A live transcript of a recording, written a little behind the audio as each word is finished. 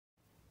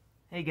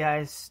Hey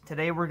guys,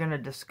 today we're going to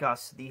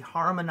discuss the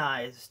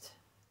harmonized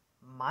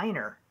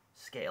minor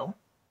scale,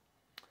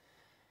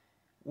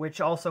 which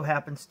also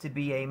happens to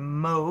be a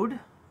mode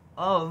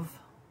of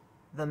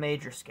the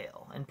major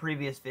scale. In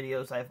previous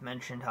videos I've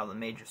mentioned how the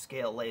major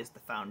scale lays the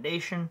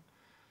foundation,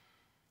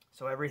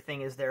 so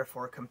everything is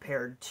therefore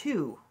compared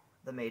to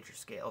the major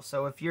scale.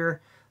 So if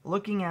you're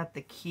looking at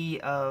the key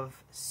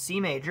of C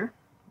major,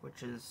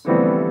 which is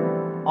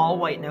all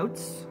white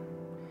notes,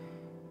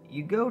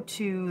 you go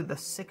to the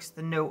sixth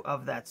note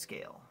of that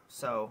scale.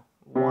 So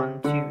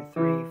 1, 2,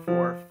 3,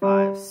 4,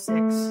 5,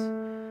 6.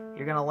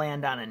 You're going to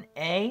land on an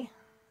A.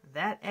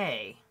 That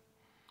A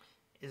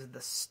is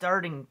the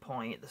starting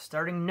point, the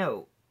starting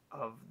note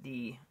of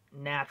the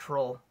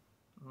natural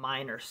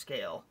minor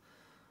scale,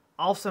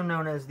 also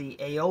known as the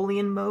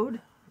Aeolian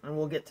mode. And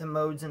we'll get to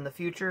modes in the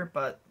future,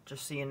 but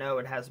just so you know,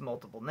 it has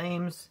multiple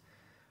names,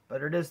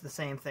 but it is the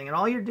same thing. And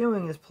all you're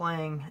doing is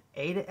playing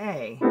A to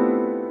A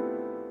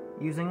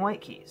using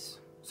white keys.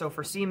 So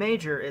for C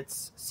major,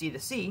 it's C to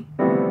C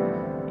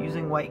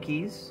using white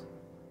keys,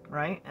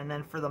 right? And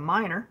then for the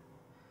minor,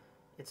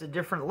 it's a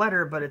different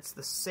letter, but it's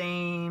the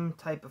same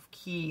type of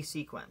key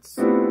sequence.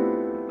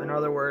 In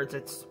other words,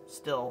 it's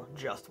still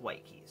just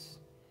white keys.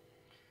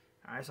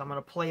 All right, so I'm going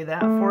to play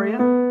that for you.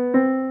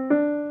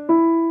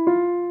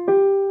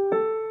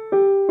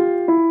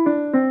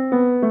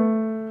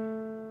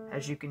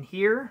 As you can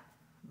hear,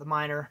 the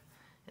minor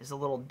is a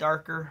little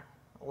darker,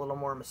 a little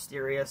more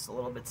mysterious, a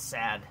little bit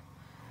sad.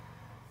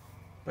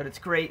 But it's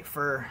great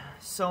for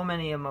so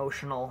many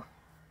emotional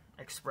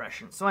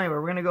expressions. So anyway,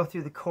 we're going to go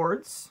through the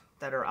chords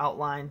that are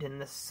outlined in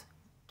this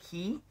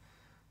key.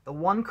 The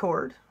one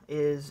chord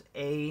is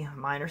A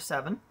minor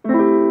 7.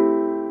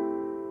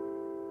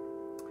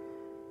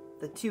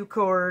 The two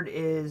chord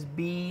is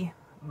B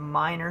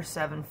minor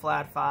 7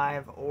 flat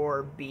 5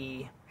 or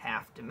B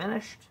half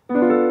diminished.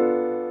 The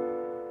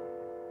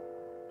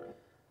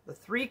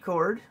three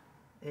chord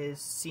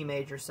is C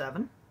major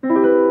 7.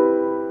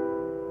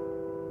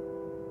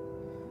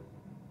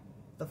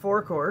 The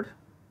four chord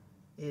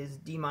is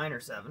D minor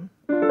 7.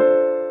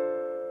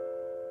 The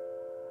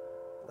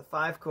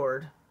five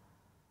chord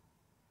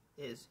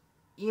is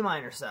E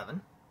minor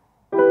 7.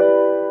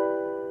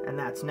 And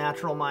that's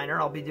natural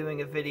minor. I'll be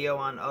doing a video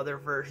on other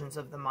versions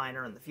of the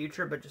minor in the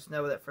future, but just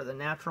know that for the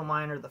natural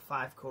minor, the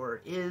five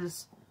chord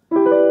is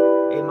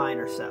A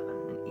minor 7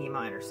 and E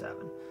minor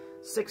 7.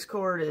 Sixth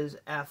chord is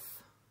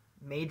F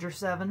major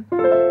 7.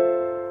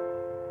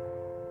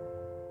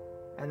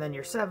 And then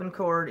your 7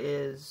 chord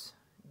is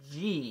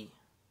G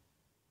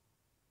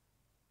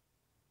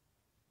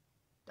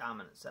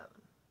dominant 7.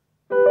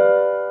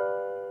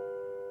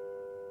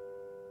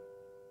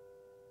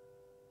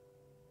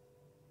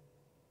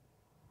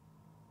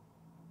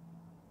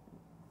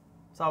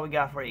 That's all we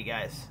got for you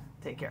guys.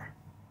 Take care.